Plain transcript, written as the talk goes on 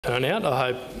turnout.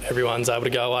 I hope everyone's able to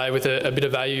go away with a bit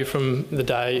of value from the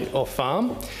day off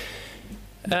farm.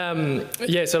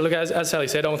 So look, as Sally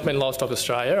said, I'm with Men Livestock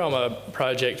Australia. I'm a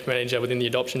project manager within the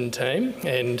adoption team,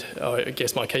 and I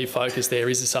guess my key focus there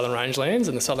is the southern rangelands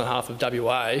and the southern half of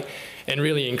WA, and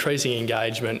really increasing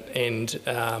engagement and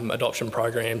adoption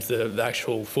programs, the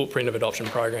actual footprint of adoption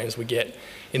programs we get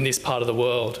in this part of the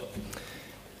world.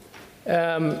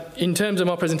 In terms of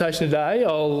my presentation today,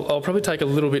 I'll probably take a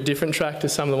little bit different track to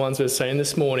some of the ones we've seen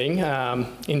this morning,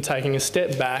 in taking a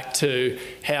step back to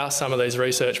how some of these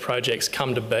research projects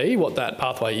come to be, what that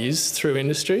pathway is through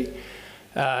industry,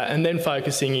 and then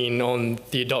focusing in on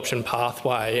the adoption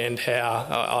pathway and how,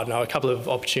 I don't know, a couple of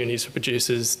opportunities for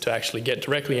producers to actually get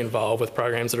directly involved with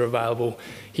programs that are available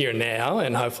here and now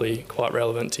and hopefully quite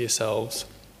relevant to yourselves.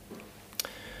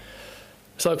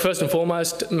 So first and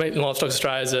foremost, Meat and Livestock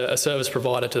Australia is a service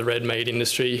provider to the red meat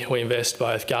industry. We invest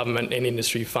both government and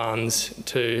industry funds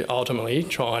to ultimately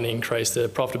try and increase the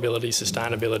profitability,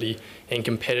 sustainability and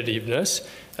competitiveness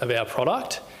of our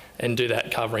product, and do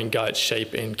that covering goats,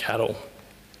 sheep and cattle.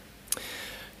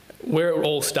 Where it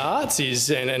all starts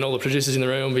is, and all the producers in the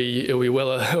room will be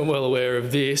well aware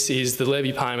of this, is the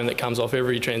levy payment that comes off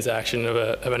every transaction of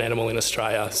an animal in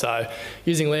Australia. So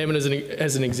using lamb as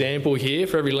an example here,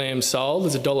 for every lamb sold,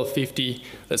 there's $1.50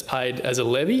 that's paid as a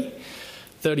levy.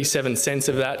 37 cents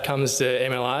of that comes to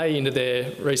MLA into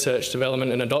their research,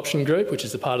 development and adoption group, which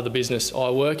is the part of the business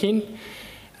I work in.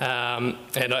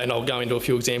 And I'll go into a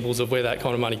few examples of where that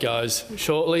kind of money goes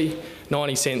shortly.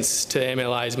 90 cents to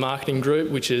MLA's marketing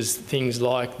group, which is things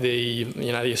like the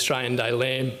Australian Day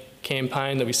Lamb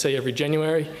campaign that we see every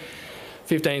January.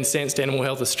 15 cents to Animal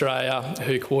Health Australia,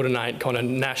 who coordinate kind of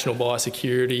national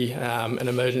biosecurity and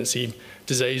emergency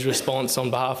disease response on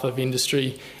behalf of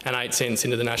industry, and 8 cents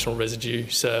into the National Residue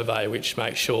Survey, which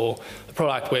makes sure the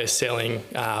product we're selling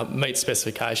meets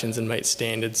specifications and meets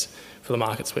standards for the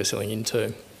markets we're selling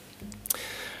into.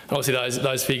 Obviously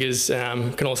those figures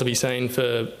can also be seen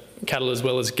for cattle as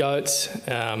well as goats,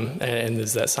 and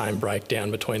there's that same breakdown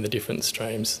between the different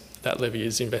streams that levy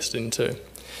is invested into.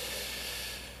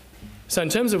 So in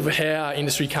terms of how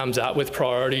industry comes up with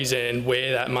priorities and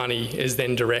where that money is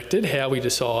then directed, how we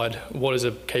decide what is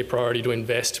a key priority to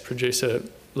invest producer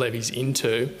levies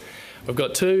into, we've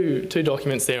got two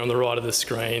documents there on the right of the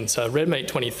screen. So Red Meat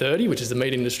 2030, which is the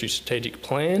meat industry strategic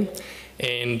plan,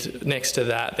 and next to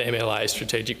that, the MLA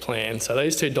strategic plan. So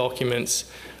these two documents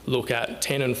look at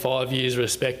 10 and 5 years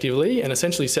respectively, and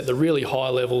essentially set the really high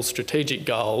level strategic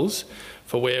goals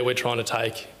for where we're trying to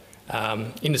take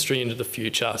industry into the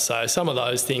future. So some of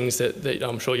those things that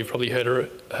I'm sure you've probably heard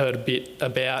a bit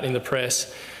about in the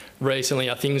press recently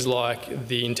are things like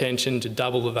the intention to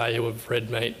double the value of red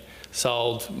meat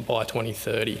sold by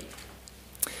 2030.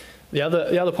 The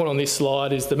other point on this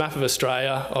slide is the map of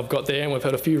Australia I've got there, and we've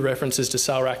had a few references to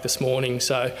SALRAC this morning.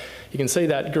 So you can see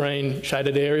that green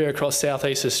shaded area across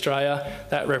southeast Australia.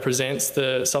 That represents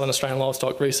the Southern Australian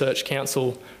Livestock Research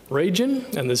Council region,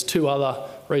 and there's two other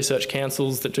research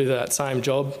councils that do that same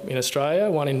job in Australia,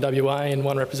 one in WA and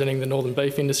one representing the northern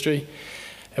beef industry.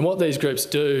 And what these groups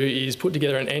do is put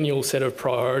together an annual set of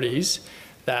priorities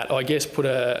that I guess put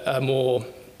a more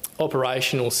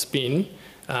operational spin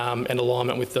and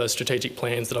alignment with those strategic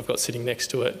plans that I've got sitting next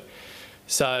to it.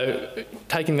 So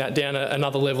taking that down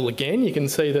another level again, you can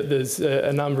see that there's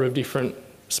a number of different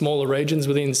smaller regions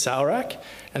within SALRAC,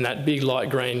 and that big light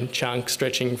green chunk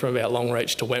stretching from about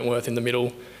Longreach to Wentworth in the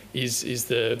middle is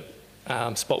the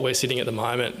spot we're sitting at the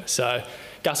moment. So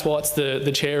Gus White's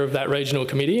the chair of that regional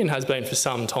committee and has been for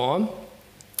some time,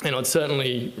 and I'd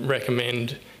certainly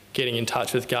recommend getting in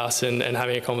touch with Gus and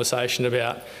having a conversation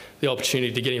about the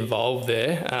opportunity to get involved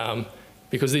there,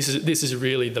 because this is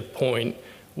really the point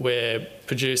where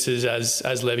producers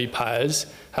as levy payers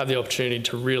have the opportunity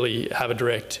to really have a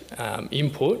direct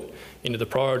input into the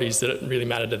priorities that really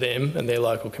matter to them and their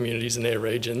local communities and their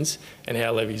regions, and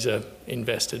how levies are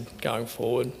invested going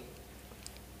forward.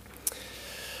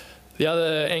 The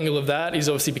other angle of that is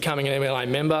obviously becoming an MLA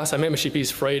member. So membership is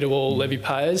free to all levy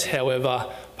payers.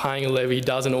 However, paying a levy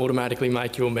doesn't automatically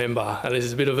make you a member. And this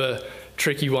is a bit of a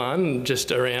tricky one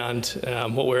just around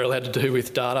what we're allowed to do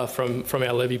with data from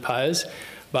our levy payers.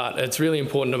 But it's really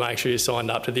important to make sure you're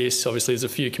signed up to this. Obviously, there's a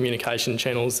few communication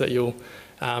channels that you'll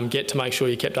get to make sure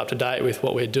you're kept up to date with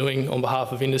what we're doing on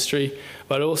behalf of industry.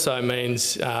 But it also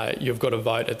means you've got to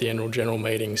vote at the annual general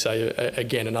meeting. So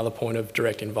again, another point of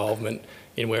direct involvement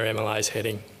in where MLA is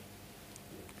heading.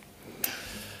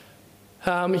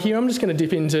 Here I'm just going to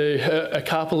dip into a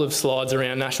couple of slides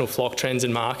around national flock trends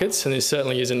and markets, and this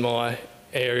certainly isn't my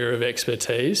area of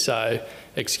expertise, so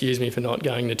excuse me for not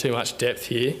going into too much depth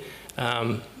here.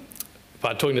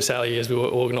 But talking to Sally as we were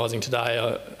organising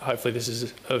today, hopefully this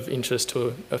is of interest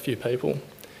to a few people.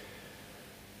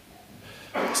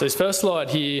 So this first slide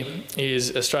here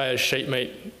is Australia's sheep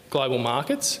meat global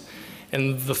markets.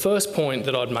 And the first point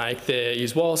that I'd make there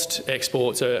is whilst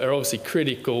exports are obviously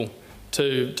critical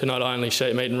to not only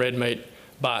sheep meat and red meat,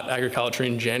 but agriculture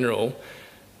in general,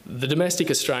 the domestic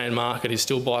Australian market is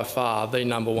still by far the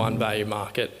number one value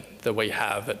market that we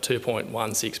have at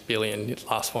 2.16 billion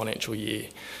last financial year.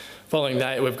 Following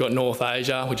that, we've got North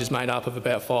Asia, which is made up of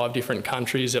about 5 different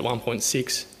countries at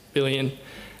 1.6 billion,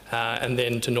 and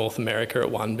then to North America at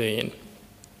 1 billion.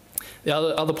 The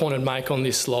other point I'd make on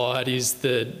this slide is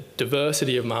the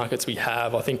diversity of markets we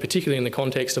have. I think particularly in the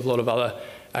context of a lot of other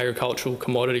agricultural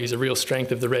commodities, a real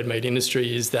strength of the red meat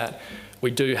industry is that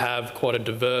we do have quite a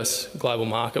diverse global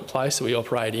marketplace that we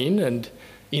operate in, and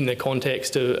in the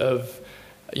context of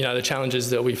the challenges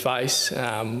that we face,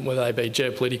 whether they be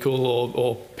geopolitical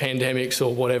or pandemics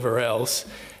or whatever else,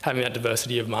 having that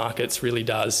diversity of markets really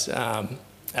does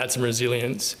add some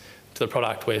resilience to the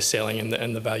product we're selling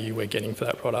and the value we're getting for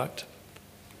that product.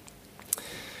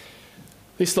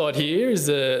 This slide here is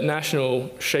the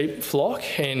national sheep flock,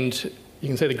 and you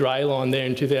can see the grey line there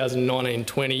in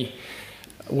 2019-20,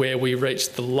 where we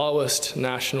reached the lowest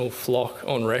national flock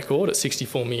on record at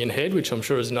 64 million head, which I'm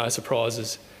sure is no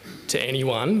surprises to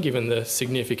anyone, given the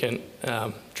significant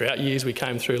drought years we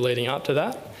came through leading up to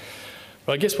that.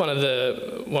 But I guess one of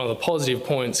the positive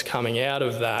points coming out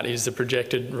of that is the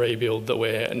projected rebuild that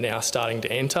we're now starting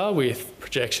to enter, with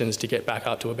projections to get back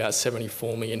up to about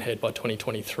 74 million head by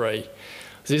 2023.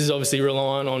 So this is obviously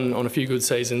relying on a few good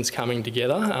seasons coming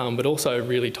together, but also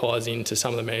really ties into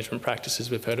some of the management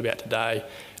practices we've heard about today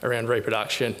around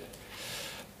reproduction.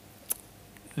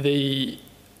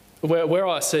 Where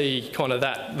I see kind of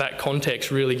that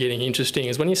context really getting interesting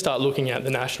is when you start looking at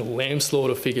the national lamb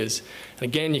slaughter figures. And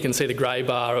again, you can see the grey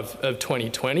bar of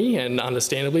 2020, and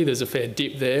understandably there's a fair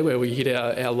dip there where we hit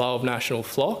our low of national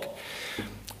flock.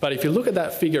 But if you look at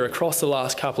that figure across the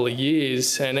last couple of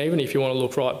years, and even if you want to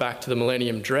look right back to the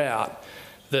millennium drought,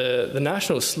 the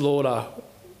national slaughter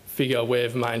figure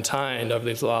we've maintained over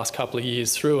these last couple of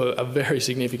years through a very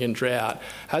significant drought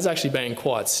has actually been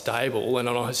quite stable, and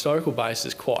on a historical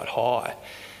basis quite high.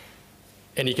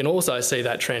 And you can also see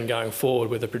that trend going forward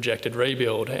with the projected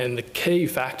rebuild, and the key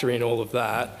factor in all of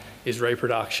that is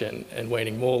reproduction and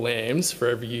weaning more lambs for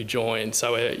every ewe join.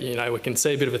 So we can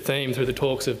see a bit of a theme through the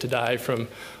talks of today from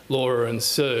Laura and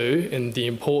Sue, and the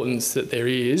importance that there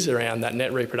is around that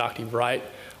net reproductive rate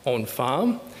on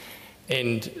farm,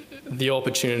 and the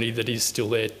opportunity that is still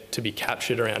there to be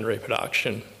captured around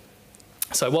reproduction.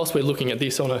 So whilst we're looking at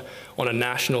this on a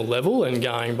national level and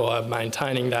going by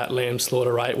maintaining that lamb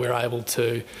slaughter rate, we're able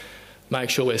to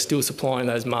make sure we're still supplying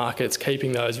those markets,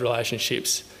 keeping those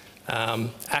relationships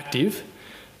active,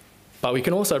 but we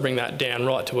can also bring that down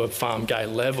right to a farm gate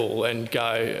level and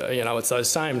go, it's those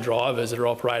same drivers that are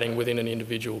operating within an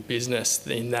individual business,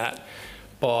 in that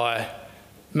by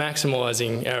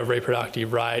maximising our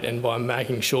reproductive rate and by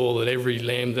making sure that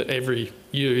every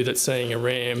ewe that's seeing a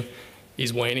ram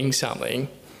is weaning something,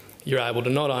 you're able to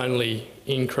not only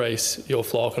increase your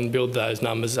flock and build those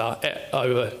numbers up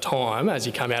over time as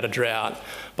you come out of drought,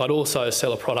 but also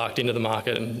sell a product into the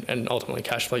market and ultimately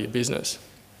cash flow your business.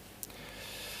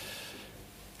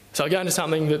 So I go into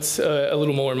something that's a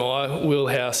little more in my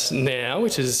wheelhouse now,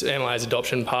 which is MLA's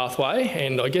adoption pathway,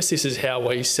 and I guess this is how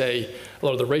we see a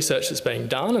lot of the research that's being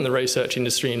done and the research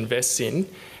industry invests in,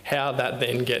 how that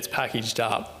then gets packaged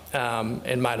up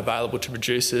and made available to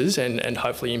producers and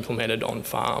hopefully implemented on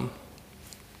farm.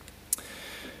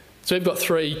 So we've got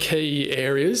 3 key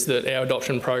areas that our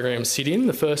adoption programs sit in.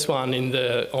 The first one in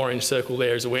the orange circle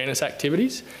there is awareness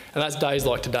activities, and that's days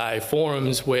like today,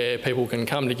 forums where people can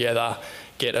come together,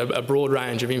 get a broad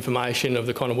range of information of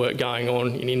the kind of work going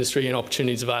on in industry and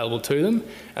opportunities available to them,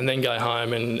 and then go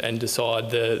home and decide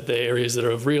the areas that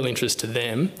are of real interest to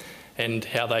them and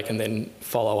how they can then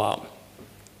follow up.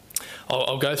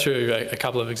 I'll go through a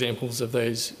couple of examples of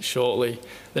these shortly.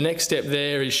 The next step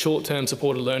there is short-term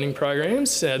supported learning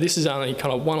programs. This is only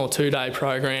kind of 1 or 2 day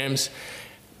programs,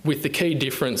 with the key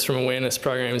difference from awareness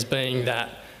programs being that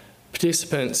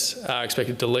participants are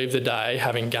expected to leave the day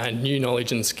having gained new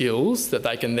knowledge and skills that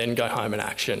they can then go home and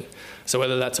action. So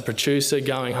whether that's a producer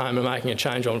going home and making a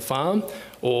change on farm,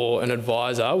 or an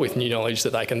advisor with new knowledge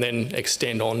that they can then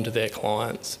extend on to their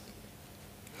clients.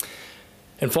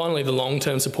 And finally, the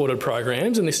long-term supported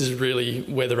programs, and this is really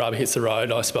where the rubber hits the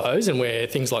road, I suppose, and where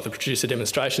things like the producer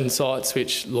demonstration sites,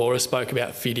 which Laura spoke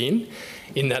about, fit in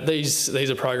that these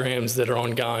are programs that are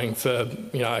ongoing for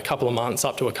a couple of months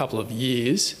up to a couple of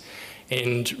years,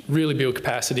 and really build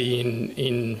capacity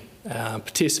in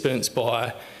participants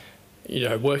by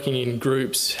working in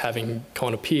groups, having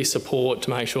kind of peer support to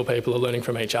make sure people are learning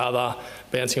from each other,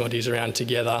 bouncing ideas around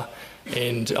together,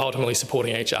 and ultimately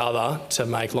supporting each other to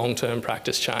make long-term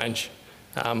practice change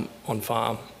on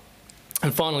farm.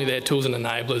 And finally, there are tools and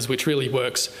enablers, which really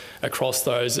works across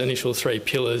those initial 3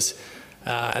 pillars.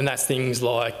 And that's things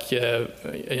like, we've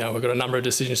got a number of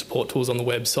decision support tools on the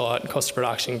website, cost of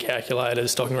production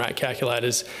calculators, stocking rate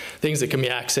calculators, things that can be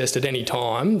accessed at any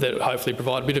time that hopefully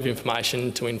provide a bit of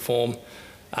information to inform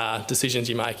decisions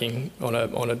you're making on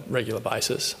a regular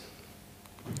basis.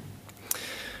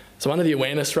 So under the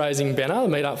awareness raising banner, the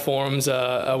meetup forums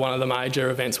are one of the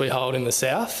major events we hold in the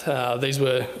south. These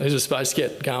were supposed to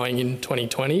get going in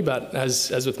 2020, but as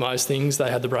with most things,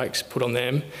 they had the brakes put on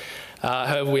them.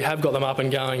 However, we have got them up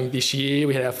and going this year.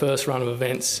 We had our first run of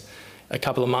events a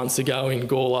couple of months ago in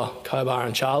Gawler, Cobar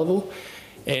and Charleville.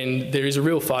 And there is a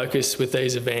real focus with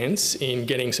these events in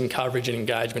getting some coverage and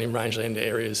engagement in rangeland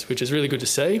areas, which is really good to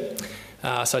see.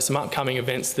 So some upcoming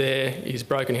events there is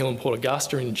Broken Hill and Port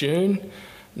Augusta in June.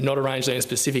 Not a rangeland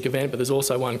specific event, but there's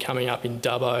also one coming up in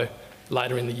Dubbo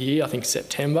later in the year, I think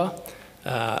September.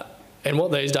 And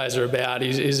what these days are about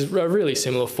is a really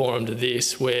similar forum to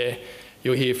this, where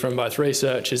you'll hear from both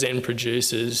researchers and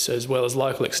producers, as well as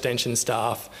local extension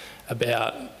staff,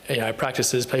 about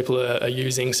practices people are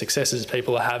using, successes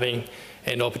people are having,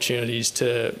 and opportunities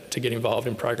to get involved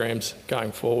in programs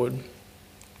going forward.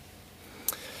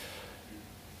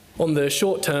 On the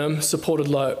short-term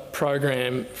supported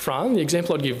program front, the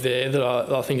example I'd give there that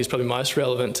I think is probably most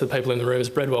relevant to the people in the room is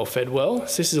Bred Well, Fed Well.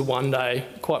 So this is a one-day,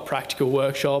 quite practical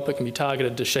workshop. It can be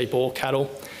targeted to sheep or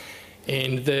cattle.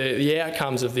 And the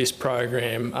outcomes of this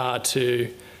program are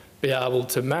to be able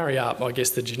to marry up, I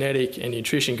guess, the genetic and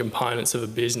nutrition components of a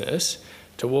business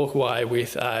to walk away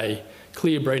with a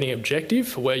clear breeding objective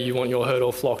for where you want your herd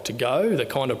or flock to go, the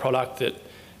kind of product that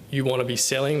you want to be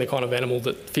selling, the kind of animal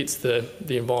that fits the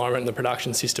environment and the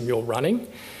production system you're running,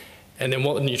 and then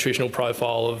what the nutritional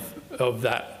profile of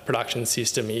that production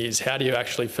system is. How do you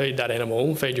actually feed that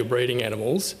animal, feed your breeding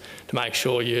animals, to make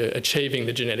sure you're achieving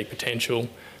the genetic potential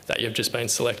that you've just been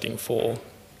selecting for.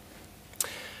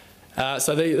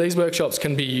 So these workshops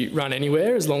can be run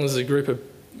anywhere as long as there's a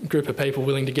group of people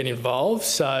willing to get involved.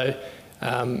 So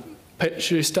Peter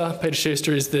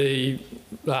Schuster is the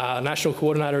national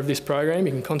coordinator of this program.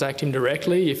 You can contact him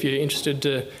directly if you're interested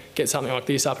to get something like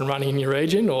this up and running in your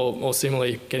region, or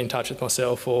similarly get in touch with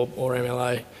myself or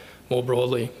MLA more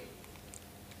broadly.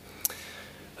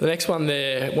 The next one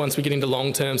there, once we get into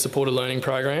long-term supported learning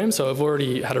programs, so I've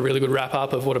already had a really good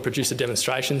wrap-up of what a producer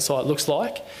demonstration site looks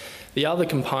like. The other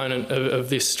component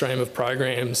of this stream of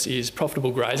programs is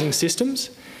profitable grazing systems.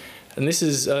 And this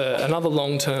is another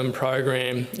long-term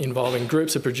program involving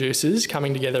groups of producers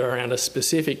coming together around a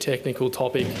specific technical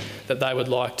topic that they would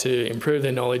like to improve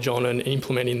their knowledge on and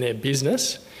implement in their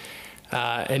business,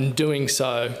 and doing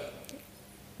so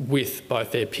with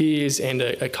both their peers and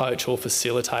a coach or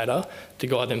facilitator to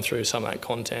guide them through some of that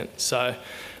content. So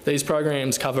these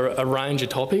programs cover a range of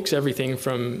topics, everything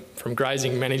from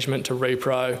grazing management to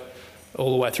repro, all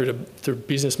the way through to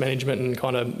business management and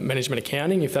kind of management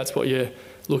accounting, if that's what you're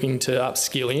looking to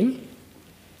upskill in.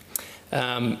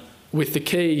 With the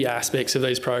key aspects of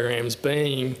these programs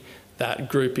being that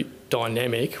group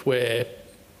dynamic where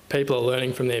people are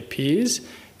learning from their peers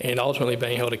and ultimately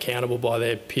being held accountable by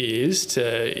their peers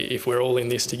to, if we're all in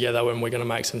this together and we're going to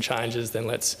make some changes, then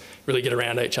let's really get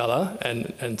around each other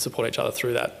and support each other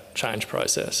through that change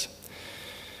process.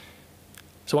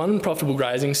 So one profitable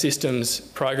grazing systems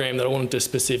program that I wanted to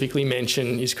specifically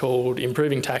mention is called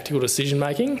Improving Tactical Decision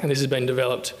Making, and this has been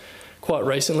developed quite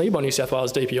recently by New South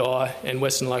Wales DPI and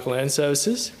Western Local Land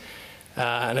Services,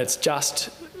 and it's just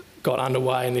got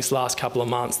underway in this last couple of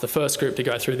months. The first group to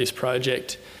go through this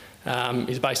project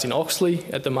is based in Oxley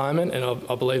at the moment, and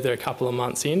I believe they're a couple of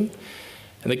months in.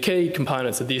 And the key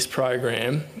components of this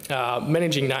program are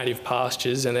managing native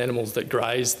pastures and animals that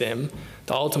graze them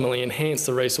to ultimately enhance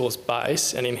the resource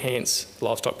base and enhance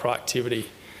livestock productivity.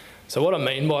 So what I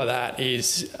mean by that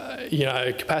is,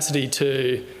 capacity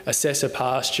to assess a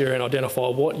pasture and identify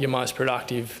what your most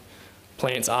productive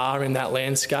plants are in that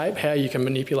landscape, how you can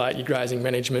manipulate your grazing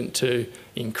management to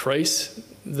increase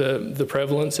the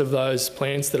prevalence of those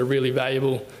plants that are really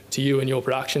valuable to you and your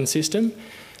production system.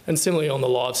 And similarly on the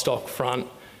livestock front,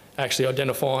 actually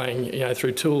identifying,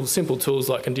 through simple tools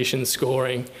like condition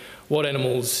scoring, what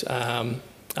animals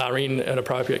are in an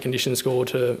appropriate condition score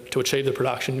to achieve the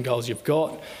production goals you've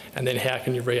got, and then how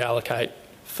can you reallocate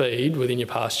feed within your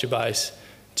pasture base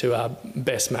to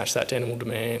best match that to animal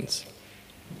demands.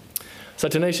 So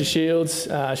Tanisha Shields,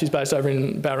 she's based over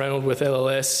in Balranald with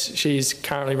LLS. She's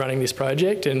currently running this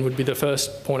project and would be the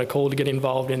first point of call to get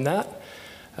involved in that.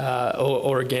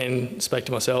 Or again, speak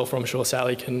to myself, or I'm sure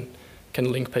Sally can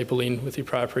link people in with the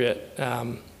appropriate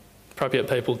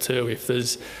people too, if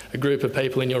there's a group of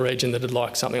people in your region that would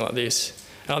like something like this.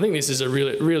 And I think this is a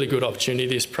really good opportunity,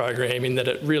 this program, in that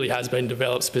it really has been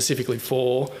developed specifically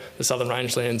for the southern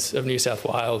rangelands of New South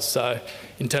Wales. So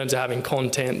in terms of having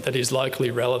content that is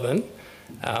locally relevant,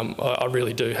 I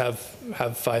really do have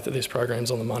faith that this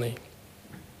program's on the money.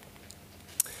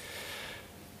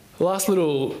 The last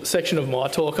little section of my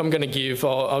talk I'm going to give,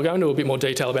 I'll go into a bit more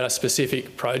detail about a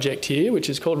specific project here, which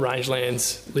is called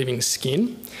Rangelands Living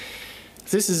Skin.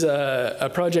 This is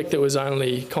a project that was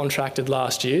only contracted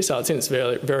last year, so it's in its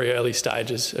very early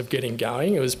stages of getting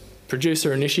going. It was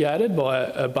producer initiated by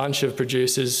a bunch of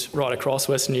producers right across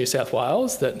Western New South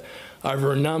Wales that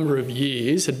over a number of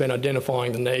years had been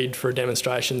identifying the need for a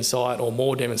demonstration site or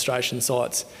more demonstration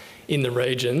sites in the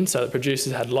region, so that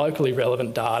producers had locally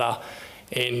relevant data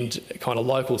and kind of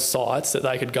local sites that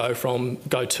they could go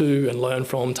to and learn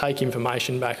from, take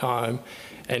information back home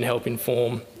and help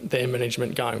inform their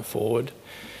management going forward.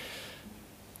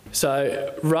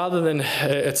 So rather than,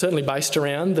 it's certainly based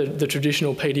around the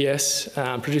traditional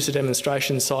PDS, producer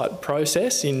demonstration site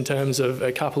process in terms of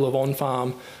a couple of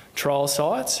on-farm trial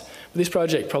sites. But this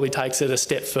project probably takes it a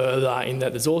step further in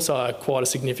that there's also quite a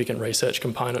significant research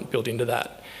component built into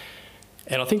that.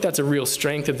 And I think that's a real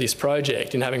strength of this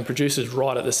project, in having producers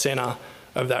right at the centre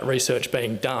of that research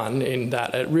being done, in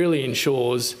that it really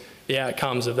ensures the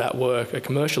outcomes of that work are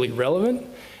commercially relevant,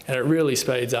 and it really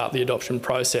speeds up the adoption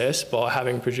process by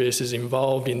having producers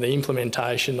involved in the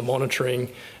implementation, the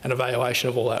monitoring and evaluation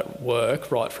of all that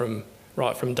work right from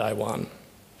day one.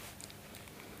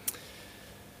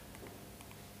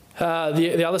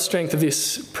 The other strength of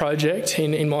this project,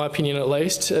 in my opinion at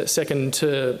least, second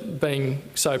to being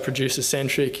so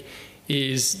producer-centric,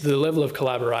 is the level of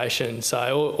collaboration.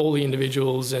 So all the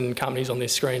individuals and companies on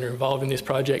this screen are involved in this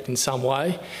project in some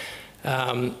way.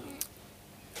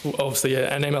 Obviously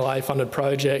an MLA funded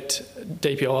project,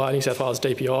 DPI, New South Wales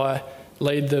DPI,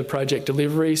 lead the project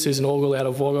delivery. Susan Orgel out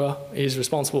of Wagga is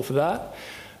responsible for that.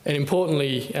 And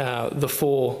importantly, the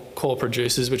 4 core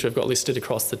producers which we've got listed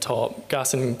across the top,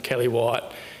 Gus and Kelly White,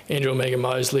 Andrew and Megan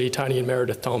Mosley, Tony and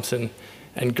Meredith Thompson,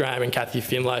 and Graham and Kathy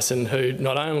Finlayson, who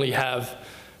not only have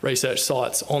research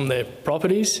sites on their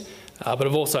properties, but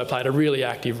have also played a really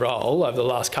active role over the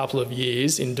last couple of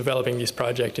years in developing this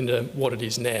project into what it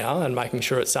is now and making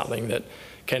sure it's something that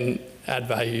can add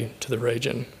value to the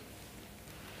region.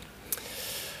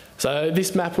 So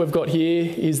this map we've got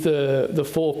here is the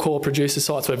 4 core producer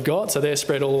sites we've got. So they're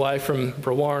spread all the way from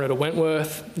Brewarrina to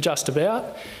Wentworth, just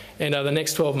about. And over the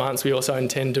next 12 months, we also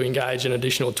intend to engage an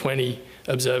additional 20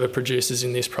 observer producers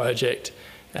in this project,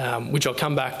 which I'll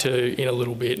come back to in a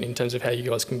little bit in terms of how you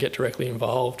guys can get directly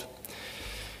involved.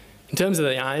 In terms of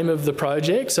the aim of the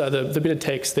project, so the bit of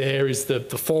text there is the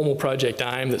formal project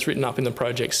aim that's written up in the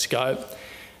project scope.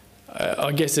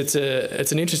 I guess it's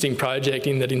an interesting project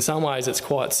in that in some ways it's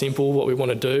quite simple what we want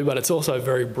to do, but it's also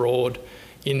very broad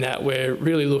in that we're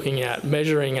really looking at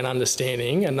measuring and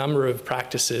understanding a number of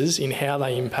practices in how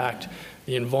they impact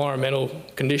the environmental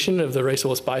condition of the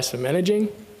resource base for managing,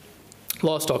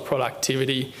 livestock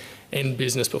productivity and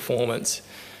business performance.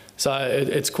 So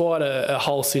it's quite a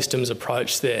whole systems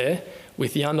approach there,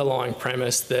 with the underlying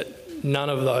premise that none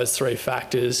of those 3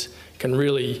 factors can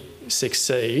really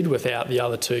succeed without the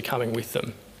other 2 coming with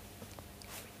them.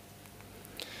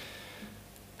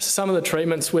 Some of the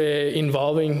treatments we're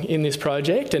involving in this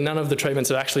project, and none of the treatments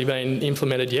have actually been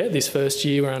implemented yet. This first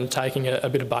year we're undertaking a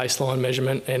bit of baseline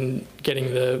measurement and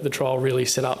getting the trial really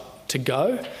set up to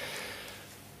go.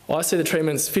 I see the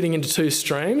treatments fitting into 2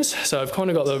 streams. So I've kind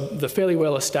of got the fairly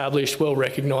well established, well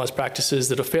recognised practices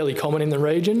that are fairly common in the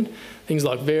region. Things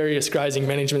like various grazing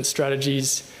management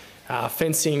strategies,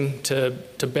 fencing to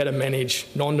better manage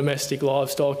non-domestic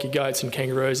livestock, your goats and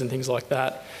kangaroos and things like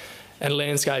that, and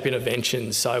landscape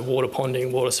interventions, so water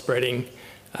ponding, water spreading,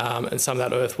 and some of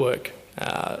that earthwork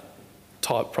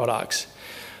type products.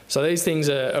 So these things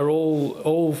are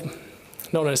all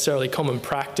not necessarily common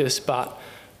practice, but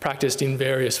practiced in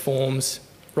various forms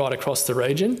right across the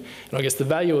region. And I guess the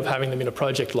value of having them in a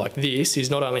project like this is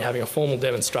not only having a formal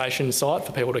demonstration site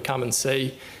for people to come and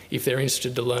see if they're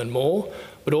interested to learn more,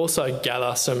 but also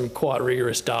gather some quite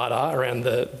rigorous data around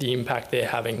the impact they're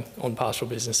having on pastoral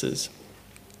businesses.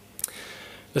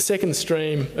 The second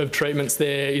stream of treatments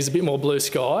there is a bit more blue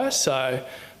sky, so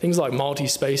things like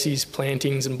multi-species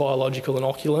plantings and biological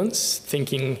inoculants,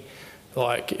 thinking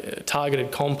like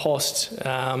targeted compost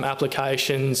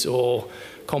applications or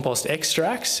compost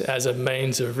extracts as a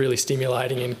means of really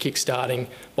stimulating and kick-starting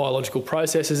biological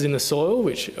processes in the soil,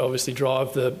 which obviously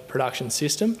drive the production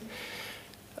system.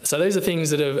 So these are things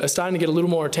that are starting to get a little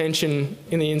more attention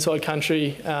in the inside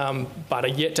country, but are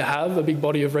yet to have a big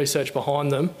body of research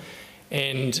behind them,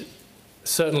 and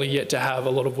certainly yet to have a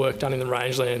lot of work done in the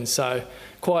rangelands. So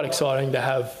quite exciting to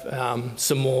have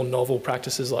some more novel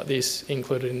practices like this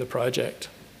included in the project.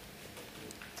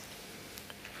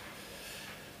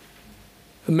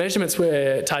 The measurements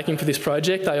we're taking for this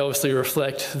project, they obviously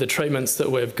reflect the treatments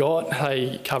that we've got.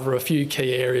 They cover a few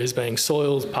key areas being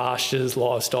soils, pastures,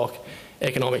 livestock,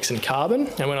 economics and carbon.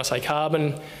 And when I say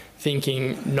carbon,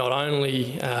 thinking not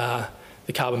only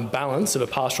the carbon balance of a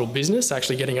pastoral business,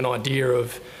 actually getting an idea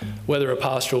of whether a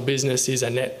pastoral business is a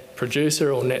net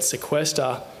producer or net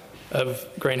sequester of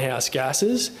greenhouse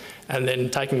gases, and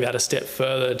then taking that a step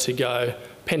further to go,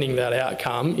 pending that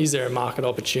outcome, is there a market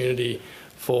opportunity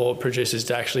for producers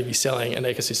to actually be selling an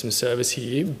ecosystem service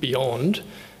here beyond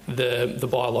the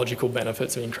biological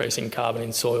benefits of increasing carbon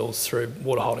in soils through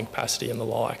water holding capacity and the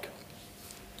like.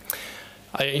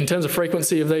 In terms of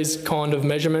frequency of these kind of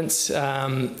measurements,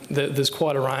 there's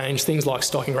quite a range. Things like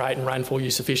stocking rate and rainfall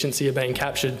use efficiency are being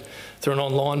captured through an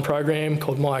online program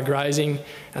called My Grazing,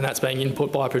 and that's being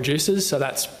input by producers, so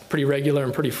that's pretty regular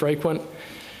and pretty frequent.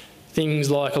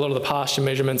 Things like a lot of the pasture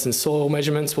measurements and soil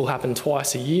measurements will happen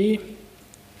twice a year.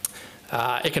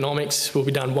 Economics will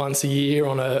be done once a year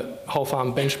on a whole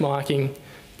farm benchmarking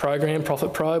program,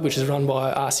 Profit Probe, which is run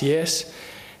by RCS.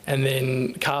 And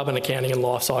then carbon accounting and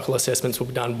life cycle assessments will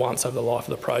be done once over the life of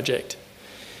the project.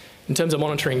 In terms of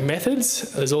monitoring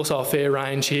methods, there's also a fair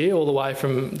range here, all the way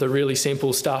from the really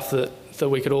simple stuff that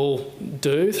we could all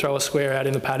do, throw a square out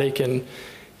in the paddock and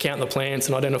count the plants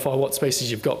and identify what species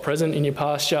you've got present in your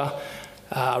pasture,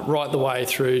 right the way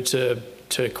through to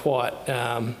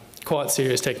quite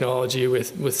serious technology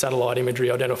with satellite imagery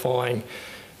identifying,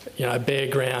 bare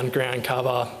ground, ground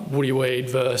cover, woody weed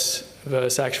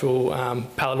versus actual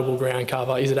palatable ground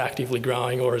cover. Is it actively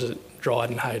growing or is it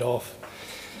dried and hayed off?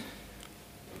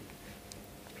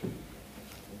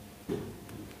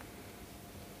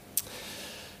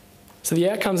 So the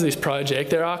outcomes of this project,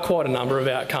 there are quite a number of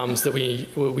outcomes that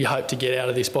we hope to get out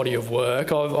of this body of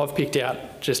work. I've picked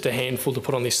out just a handful to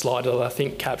put on this slide that I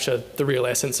think capture the real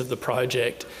essence of the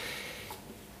project,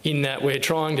 in that we're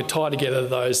trying to tie together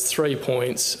those 3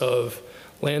 points of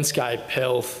landscape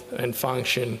health and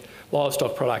function,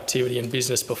 livestock productivity and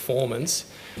business performance,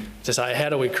 to say how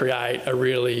do we create a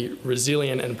really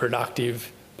resilient and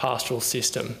productive pastoral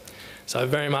system. So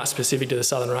very much specific to the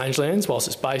southern rangelands. Whilst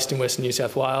it's based in Western New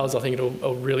South Wales, I think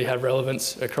it'll really have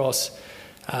relevance across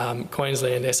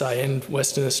Queensland, SA and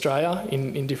Western Australia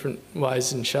in different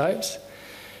ways and shapes.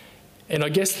 And I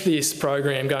guess this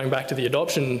program, going back to the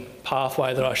adoption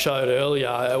pathway that I showed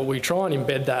earlier, we try and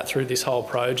embed that through this whole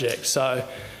project. So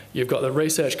you've got the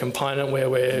research component where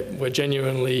we're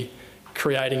genuinely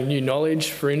creating new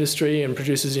knowledge for industry and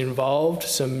producers involved,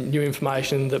 some new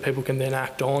information that people can then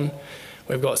act on.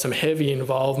 We've got some heavy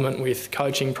involvement with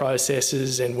coaching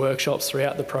processes and workshops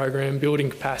throughout the program, building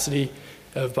capacity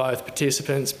of both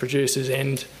participants, producers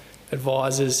and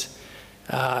advisors,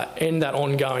 and that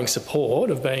ongoing support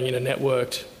of being in a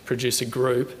networked producer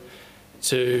group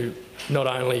to not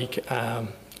only,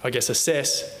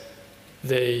 assess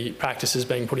the practices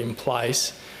being put in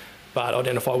place, but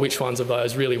identify which ones of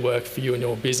those really work for you and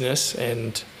your business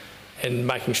and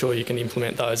making sure you can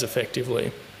implement those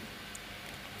effectively.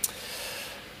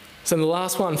 So the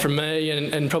last one from me,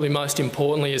 and probably most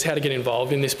importantly, is how to get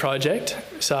involved in this project.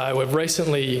 So we've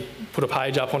recently put a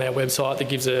page up on our website that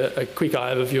gives a quick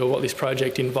overview of what this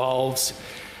project involves.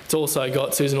 It's also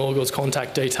got Susan Orgill's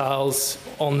contact details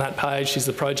on that page. She's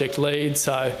the project lead,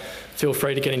 so feel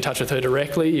free to get in touch with her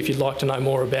directly if you'd like to know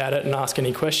more about it and ask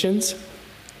any questions.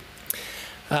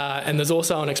 And there's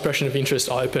also an expression of interest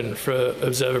open for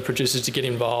observer producers to get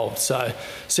involved. So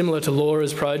similar to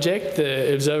Laura's project,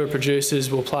 the observer producers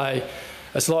will play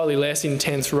a slightly less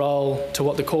intense role to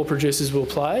what the core producers will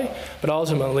play, but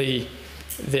ultimately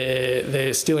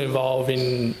they're still involved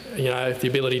in the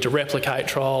ability to replicate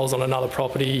trials on another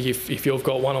property. If you've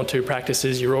got 1 or 2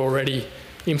 practices you're already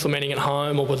implementing at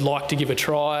home or would like to give a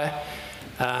try,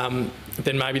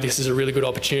 then maybe this is a really good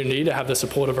opportunity to have the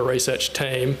support of a research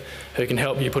team who can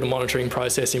help you put a monitoring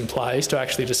process in place to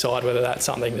actually decide whether that's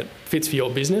something that fits for your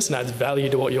business and adds value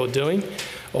to what you're doing,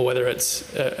 or whether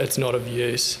it's not of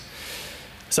use.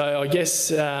 So I guess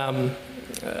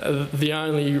the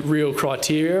only real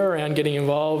criteria around getting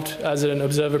involved as an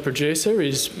observer producer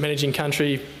is managing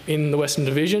country in the Western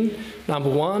Division, number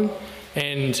 1,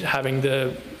 and having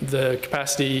the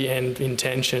capacity and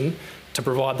intention to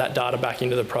provide that data back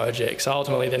into the project. So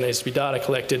ultimately there needs to be data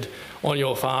collected on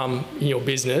your farm, in your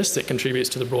business, that contributes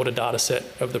to the broader data set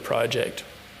of the project.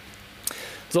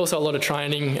 There's also a lot of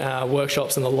training,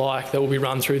 workshops and the like that will be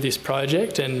run through this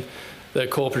project, and the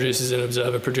core producers and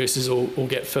observer producers will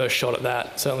get first shot at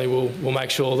that. Certainly we'll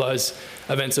make sure those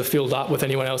events are filled up with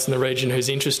anyone else in the region who's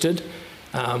interested,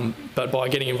 but by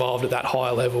getting involved at that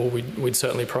higher level, we'd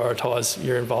certainly prioritise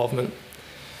your involvement.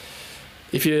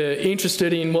 If you're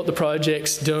interested in what the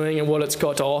project's doing and what it's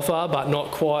got to offer, but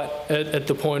not quite at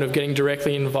the point of getting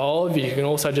directly involved, you can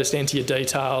also just enter your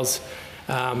details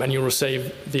and you'll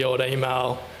receive the odd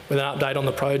email with an update on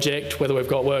the project, whether we've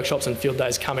got workshops and field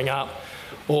days coming up,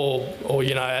 or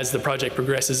you know, as the project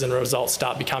progresses and results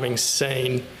start becoming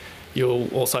seen,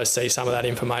 you'll also see some of that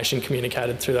information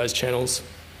communicated through those channels.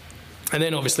 And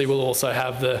then obviously we'll also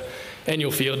have the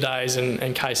annual field days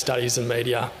and case studies and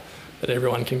media that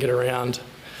everyone can get around.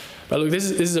 But look,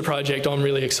 this is a project I'm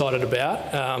really excited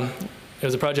about. It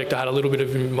was a project I had a little bit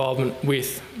of involvement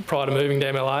with prior to moving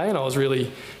to MLA, and I was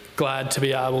really glad to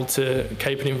be able to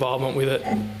keep an involvement with it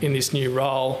in this new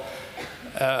role.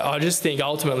 I just think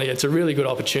ultimately it's a really good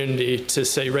opportunity to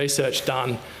see research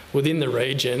done within the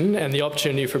region, and the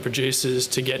opportunity for producers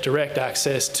to get direct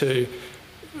access to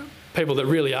people that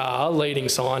really are leading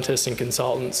scientists and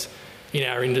consultants in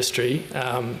our industry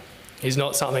is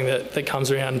not something that comes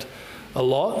around a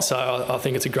lot, so I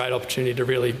think it's a great opportunity to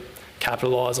really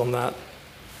capitalise on that.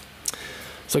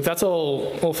 So look, that's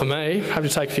all for me. Happy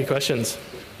to take a few questions.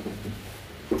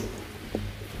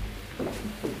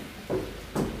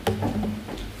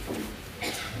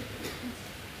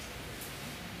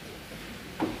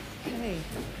 Okay,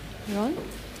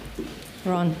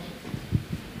 we're on.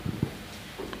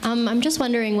 I'm just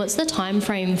wondering, what's the time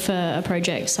frame for a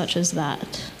project such as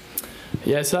that?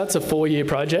 Yeah, so that's a 4-year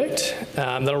project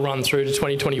that'll run through to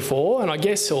 2024, and I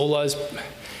guess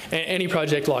any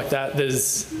project like that,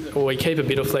 we keep a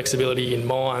bit of flexibility in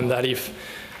mind that if,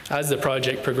 as the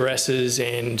project progresses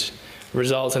and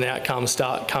results and outcomes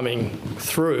start coming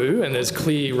through, and there's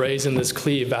clear reason, there's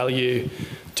clear value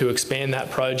to expand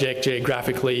that project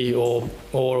geographically or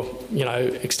you know,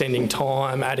 extending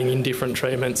time, adding in different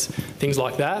treatments, things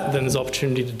like that, then there's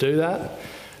opportunity to do that.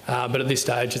 But at this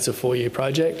stage, it's a 4-year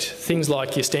project. Things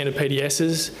like your standard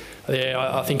PDSs,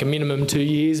 I think a minimum 2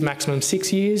 years, maximum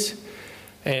 6 years.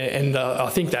 And I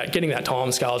think that getting that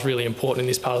time scale is really important in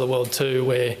this part of the world too,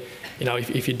 where, you know,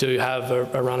 if you do have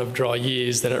a run of dry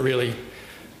years, then it really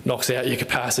knocks out your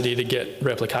capacity to get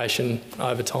replication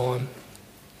over time.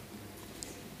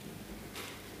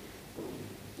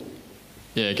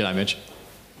 Yeah, g'day Mitch.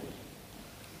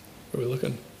 Where are we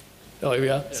looking? Oh, here we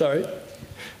are, sorry.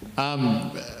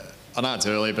 I know it's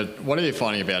early, but what are you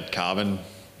finding about carbon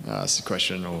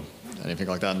sequestration or anything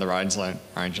like that in the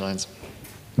rangelands?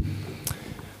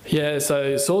 Yeah,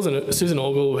 so Susan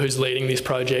Orgel, who's leading this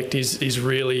project, is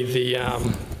really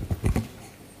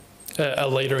a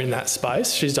leader in that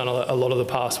space. She's done a lot of the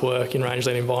past work in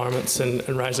rangeland environments and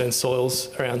rangeland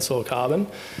soils around soil carbon.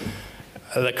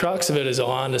 The crux of it, as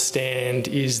I understand,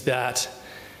 is that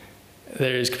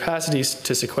there is capacity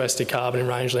to sequester carbon in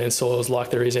rangeland soils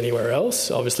like there is anywhere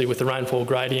else. Obviously, with the rainfall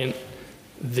gradient,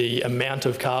 the amount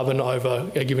of carbon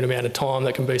over a given amount of time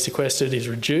that can be sequestered is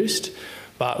reduced,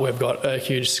 but we've got a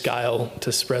huge scale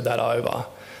to spread that over.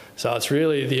 So it's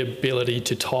really the ability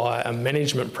to tie a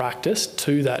management practice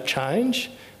to that change,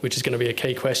 which is going to be a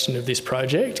key question of this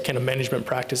project. Can a management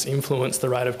practice influence the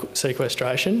rate of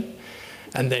sequestration?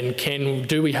 And then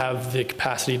do we have the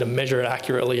capacity to measure it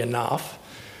accurately enough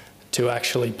to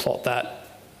actually plot that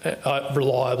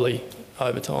reliably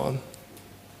over time?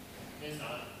 In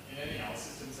any other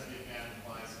systems that you've found in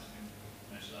place to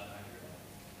measure that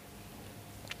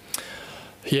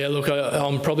accurately? Yeah, look,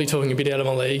 I'm probably talking a bit out of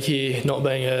my league here, not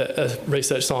being a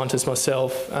research scientist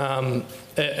myself.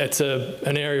 It's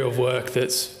an area of work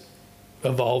that's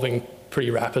evolving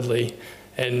pretty rapidly,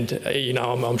 and you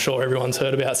know, I'm sure everyone's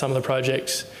heard about some of the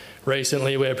projects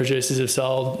recently where producers have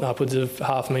sold upwards of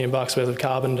 $500,000 worth of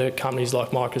carbon to companies like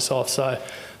Microsoft. So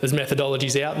there's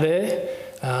methodologies out there.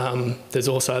 There's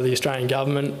also the Australian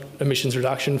Government Emissions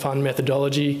Reduction Fund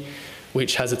methodology,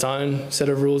 which has its own set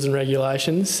of rules and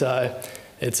regulations. So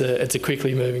it's a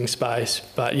quickly moving space.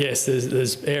 But yes,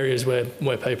 there's areas where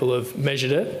people have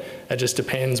measured it. It just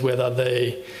depends whether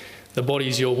the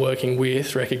bodies you're working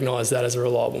with recognise that as a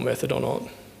reliable method or not.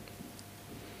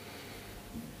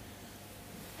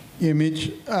 Yeah,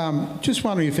 Mitch, just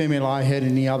wondering if MLA had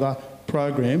any other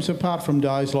programs, apart from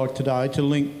days like today, to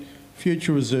link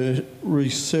future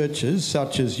researchers,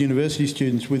 such as university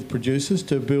students, with producers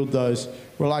to build those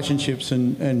relationships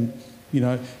and you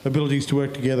know, abilities to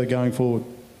work together going forward.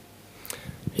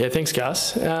 Yeah, thanks,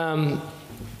 Gus.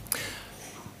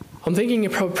 I'm thinking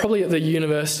probably at the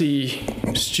university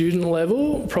student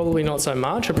level, probably not so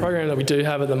much. A program that we do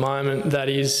have at the moment that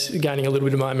is gaining a little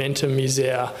bit of momentum is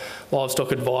our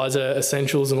Livestock Advisor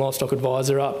Essentials and Livestock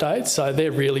Advisor updates. So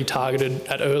they're really targeted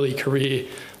at early career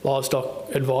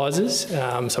livestock advisors,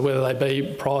 so whether they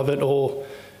be private or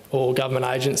government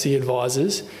agency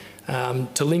advisors,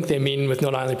 to link them in with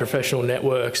not only professional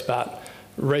networks but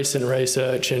recent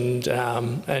research and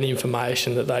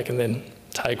information that they can then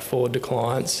take forward to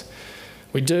clients.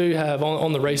 We do have,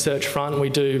 on the research front, we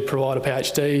do provide a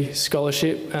PhD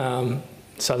scholarship,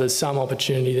 so there's some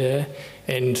opportunity there.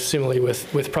 And similarly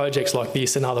with projects like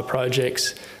this and other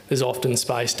projects, there's often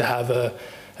space to have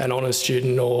an honours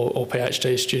student or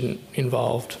PhD student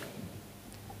involved.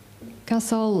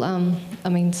 Gus,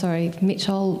 Mitch,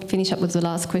 I'll finish up with the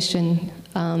last question,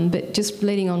 but just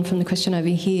leading on from the question over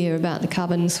here about the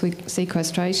carbon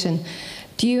sequestration,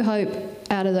 do you hope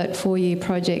out of that 4-year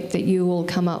project that you will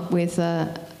come up with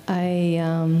a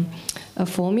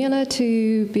formula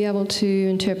to be able to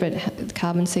interpret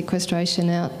carbon sequestration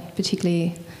out,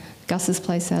 particularly Gus's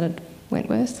place out at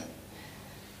Wentworth?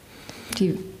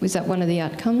 Was that one of the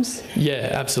outcomes? Yeah,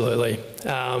 absolutely.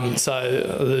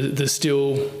 So there's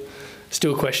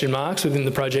still question marks within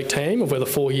the project team of whether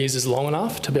 4 years is long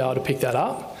enough to be able to pick that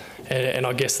up, and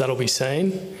I guess that'll be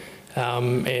seen.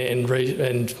 And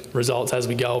results as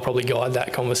we go will probably guide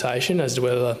that conversation as to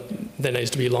whether there needs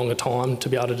to be longer time to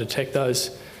be able to detect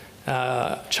those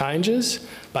changes.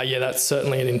 But yeah, that's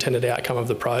certainly an intended outcome of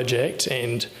the project,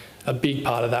 and a big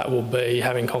part of that will be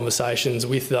having conversations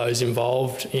with those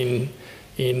involved in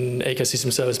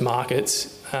ecosystem service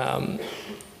markets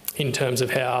in terms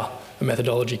of how a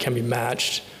methodology can be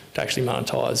matched to actually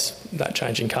monetise that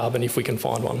change in carbon if we can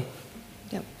find one.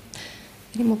 Yep.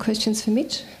 Any more questions for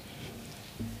Mitch?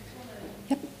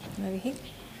 Yep, over here.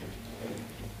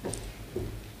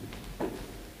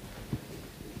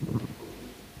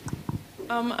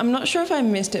 I'm not sure if I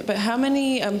missed it, but how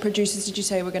many producers did you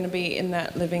say were going to be in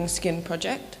that Living Skin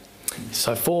project?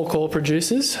 So 4 core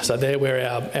producers, so they're where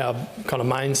our kind of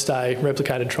mainstay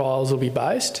replicated trials will be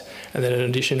based, and then an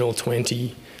additional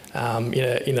 20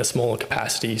 in a smaller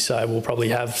capacity. So we'll probably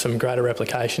have some greater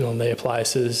replication on their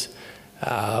places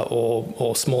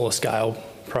or smaller scale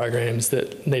programs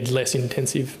that need less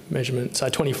intensive measurement. So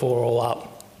 24 all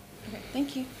up. Okay,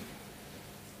 thank you.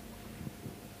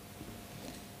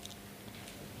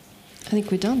 I think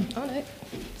we're done. Oh no,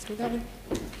 still going.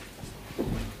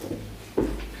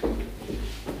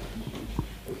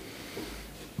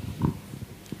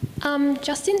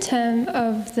 Just in terms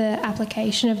of the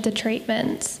application of the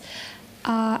treatments,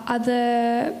 are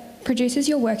the producers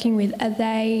you're working with, are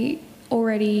they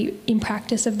already in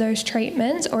practice of those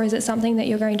treatments, or is it something that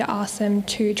you're going to ask them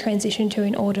to transition to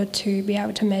in order to be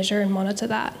able to measure and monitor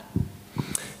that?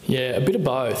 Yeah, a bit of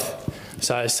both.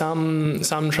 So some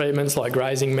treatments like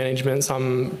grazing management,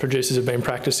 some producers have been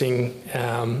practicing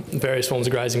various forms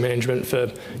of grazing management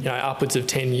for upwards of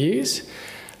 10 years.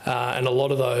 And a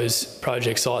lot of those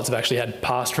project sites have actually had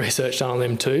past research done on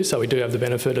them too, so we do have the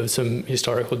benefit of some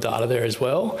historical data there as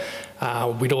well.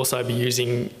 We'd also be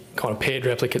using kind of paired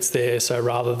replicates there, so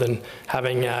rather than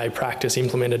having a practice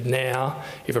implemented now,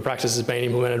 if a practice has been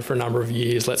implemented for a number of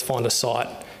years, let's find a site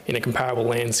in a comparable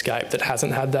landscape that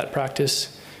hasn't had that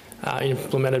practice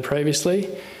implemented previously.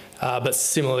 But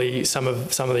similarly, some of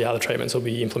the other treatments will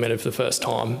be implemented for the first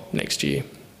time next year.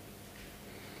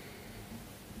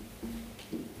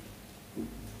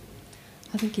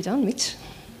 I think you're done, Mitch.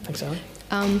 Thanks, Ali.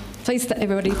 Please,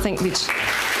 everybody, thank Mitch.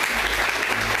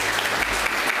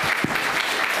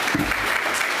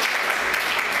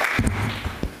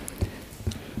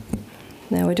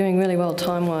 Now, we're doing really well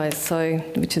time-wise,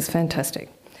 which is fantastic.